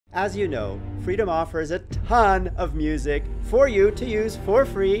As you know, Freedom offers a ton of music for you to use for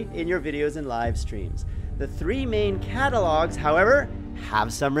free in your videos and live streams. The three main catalogs, however,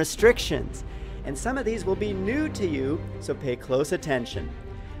 have some restrictions, and some of these will be new to you, so pay close attention.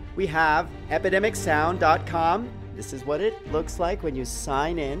 We have epidemicsound.com. This is what it looks like when you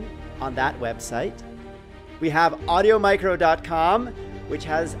sign in on that website. We have AudioMicro.com, which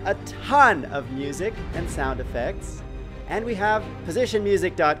has a ton of music and sound effects. And we have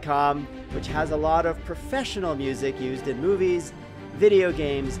PositionMusic.com, which has a lot of professional music used in movies, video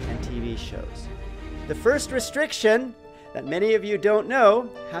games, and TV shows. The first restriction that many of you don't know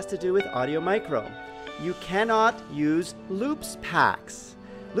has to do with AudioMicro. You cannot use loops packs.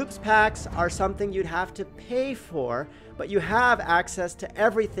 Loops packs are something you'd have to pay for, but you have access to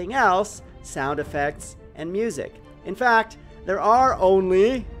everything else, sound effects and music. In fact, there are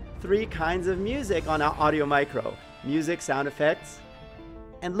only three kinds of music on AudioMicro: music, sound effects,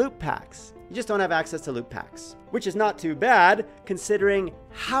 and loop packs. You just don't have access to loop packs, which is not too bad considering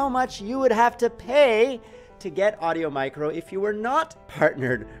how much you would have to pay to get AudioMicro if you were not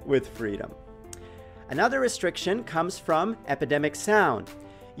partnered with Freedom. Another restriction comes from Epidemic Sound.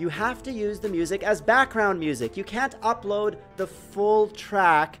 You have to use the music as background music. You can't upload the full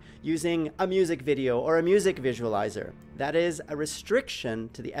track using a music video or a music visualizer. That is a restriction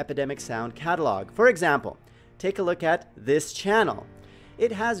to the Epidemic Sound catalog. For example, take a look at this channel.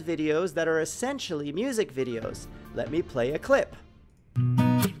 It has videos that are essentially music videos. Let me play a clip.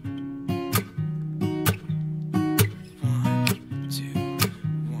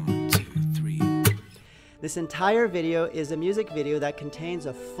 This entire video is a music video that contains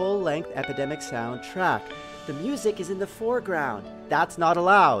a full-length Epidemic Sound track. The music is in the foreground. That's not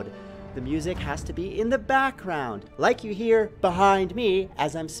allowed. The music has to be in the background, like you hear behind me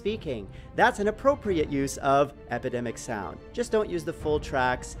as I'm speaking. That's an appropriate use of Epidemic Sound. Just don't use the full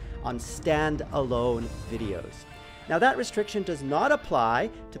tracks on stand-alone videos. Now that restriction does not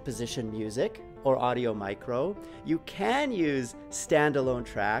apply to Position Music or AudioMicro. You can use standalone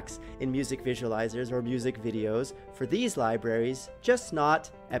tracks in music visualizers or music videos for these libraries, just not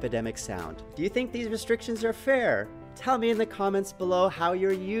Epidemic Sound. Do you think these restrictions are fair? Tell me in the comments below how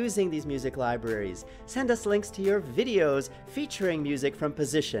you're using these music libraries. Send us links to your videos featuring music from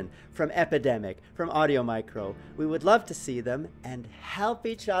Position, from Epidemic, from AudioMicro. We would love to see them and help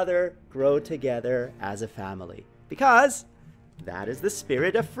each other grow together as a family. Because that is the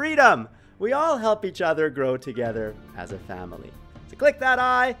spirit of freedom. We all help each other grow together as a family. So click that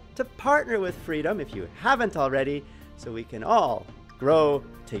I to partner with Freedom if you haven't already, so we can all grow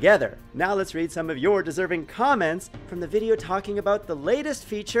together. Now let's read some of your deserving comments from the video talking about the latest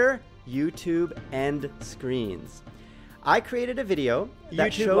feature, YouTube end screens. I created a video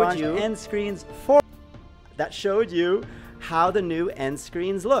that showed you end screens that showed you how the new end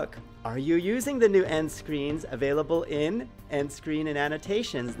screens look. Are you using the new end screens available in End Screen and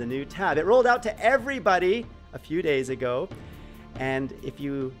Annotations, the new tab? It rolled out to everybody a few days ago, and if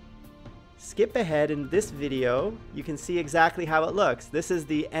you skip ahead in this video, you can see exactly how it looks. This is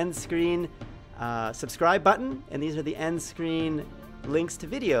the end screen subscribe button, and these are the end screen links to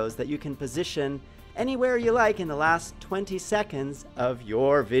videos that you can position anywhere you like in the last 20 seconds of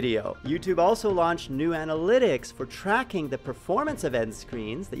your video. YouTube also launched new analytics for tracking the performance of end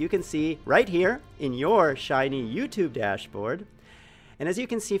screens that you can see right here in your shiny YouTube dashboard. And as you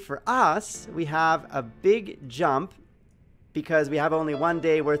can see for us, we have a big jump because we have only 1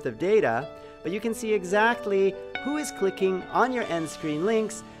 day worth of data, but you can see exactly who is clicking on your end screen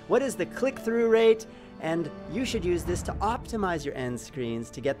links, what is the click-through rate, and you should use this to optimize your end screens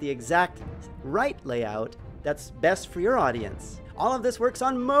to get the exact right layout that's best for your audience. All of this works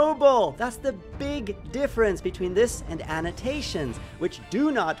on mobile. That's the big difference between this and annotations, which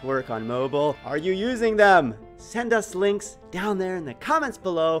do not work on mobile. Are you using them? Send us links down there in the comments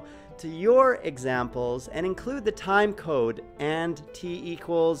below to your examples and include the time code and t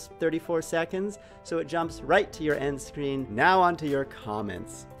equals 34 seconds so it jumps right to your end screen. Now onto your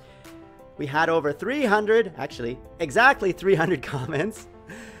comments. We had over 300, actually exactly 300 comments,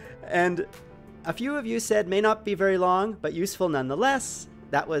 and a few of you said may not be very long, but useful nonetheless.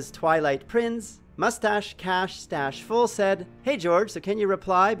 That was Twilight Prince. Mustache Cash Stash Full said, "Hey George, so can you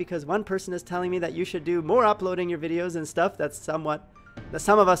reply? Because one person is telling me that you should do more uploading your videos and stuff that some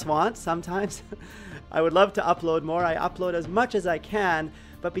of us want sometimes. I would love to upload more. I upload as much as I can,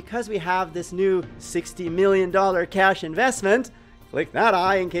 but because we have this new $60 million cash investment," click that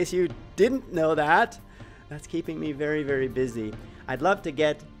I in case you didn't know that. That's keeping me very, very busy. I'd love to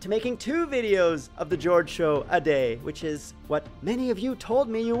get to making 2 videos of The George Show a day, which is what many of you told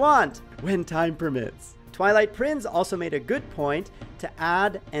me you want when time permits. Twilight Prince also made a good point to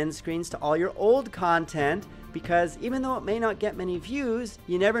add end screens to all your old content, because even though it may not get many views,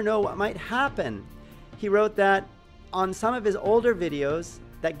 you never know what might happen. He wrote that on some of his older videos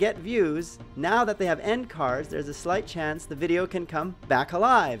that get views, now that they have end cards, there's a slight chance the video can come back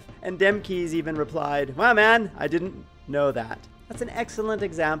alive. And Demkeys even replied, "Wow man, I didn't know that." That's an excellent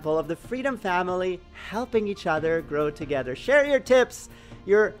example of the Freedom family helping each other grow together. Share your tips,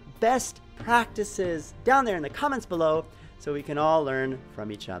 your best practices down there in the comments below so we can all learn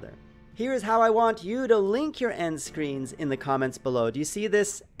from each other. Here's how I want you to link your end screens in the comments below. Do you see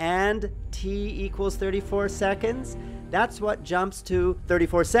this and t equals 34 seconds? That's what jumps to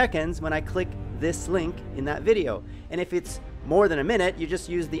 34 seconds when I click this link in that video. And if it's more than a minute, you just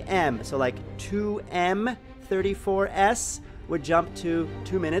use the M. So like 2M34S would jump to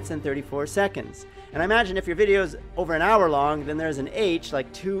 2 minutes and 34 seconds. And I imagine if your video is over an hour long, then there's an H,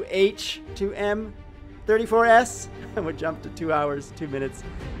 like 2M34S, would jump to 2 hours, 2 minutes,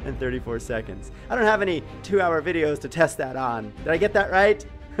 and 34 seconds. I don't have any 2-hour videos to test that on. Did I get that right?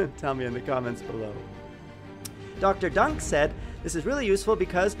 Tell me in the comments below. Dr. Dunk said, this is really useful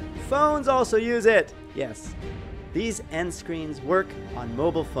because phones also use it. Yes, these end screens work on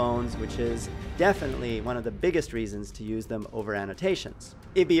mobile phones, which is definitely one of the biggest reasons to use them over annotations.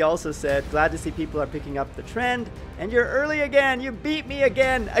 Ibby also said, glad to see people are picking up the trend, and you're early again. You beat me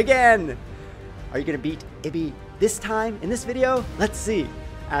again. Are you gonna beat Ibby this time in this video? Let's see.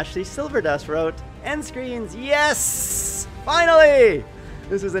 Ashley Silverdust wrote, end screens, yes! Finally!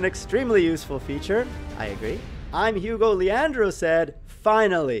 This is an extremely useful feature. I agree. I'm Hugo Leandro said,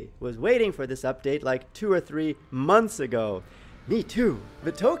 finally, was waiting for this update like 2 or 3 months ago. Me too.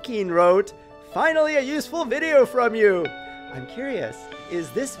 Vitokin wrote, finally a useful video from you. I'm curious, is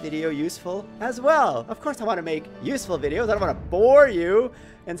this video useful as well? Of course I want to make useful videos. I don't want to bore you.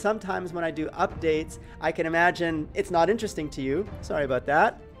 And sometimes when I do updates, I can imagine it's not interesting to you. Sorry about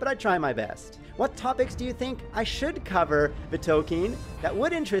that, but I try my best. What topics do you think I should cover, Vitokin, that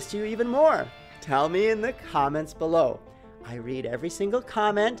would interest you even more? Tell me in the comments below. I read every single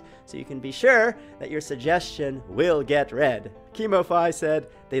comment, so you can be sure that your suggestion will get read. Chemofy said,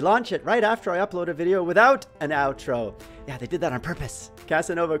 they launch it right after I upload a video without an outro. Yeah, they did that on purpose.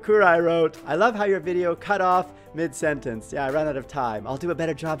 Casanova Kurai wrote, I love how your video cut off mid-sentence. Yeah, I ran out of time. I'll do a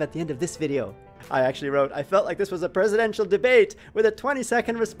better job at the end of this video. I actually wrote, I felt like this was a presidential debate with a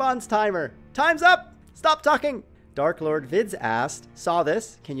 20-second response timer. Time's up! Stop talking! Dark Lord Vids asked, saw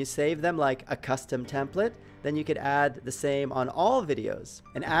this, can you save them like a custom template? Then you could add the same on all videos.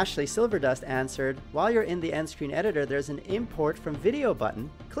 And Ashley Silverdust answered, while you're in the end screen editor, there's an import from video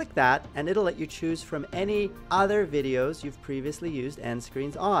button. Click that and it'll let you choose from any other videos you've previously used end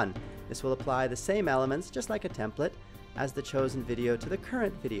screens on. This will apply the same elements, just like a template, as the chosen video to the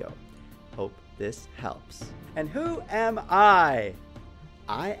current video. Hope this helps. And who am I?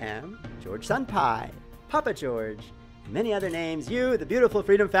 I am George Sunpai, Papa George, and many other names you, the beautiful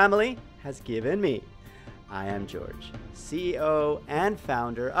Freedom family, has given me. I am George, CEO and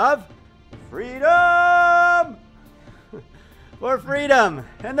founder of Freedom! For freedom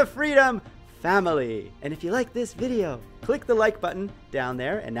and the Freedom family. And if you like this video, click the like button down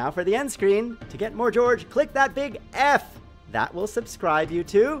there. And now for the end screen, to get more George, click that big F. That will subscribe you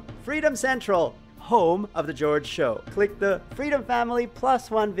to Freedom Central, home of The George Show. Click the Freedom Family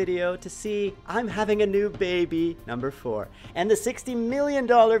 +1 video to see I'm having a new baby, number 4. And the $60 million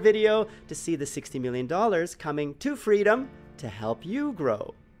video to see the $60 million coming to Freedom to help you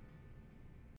grow.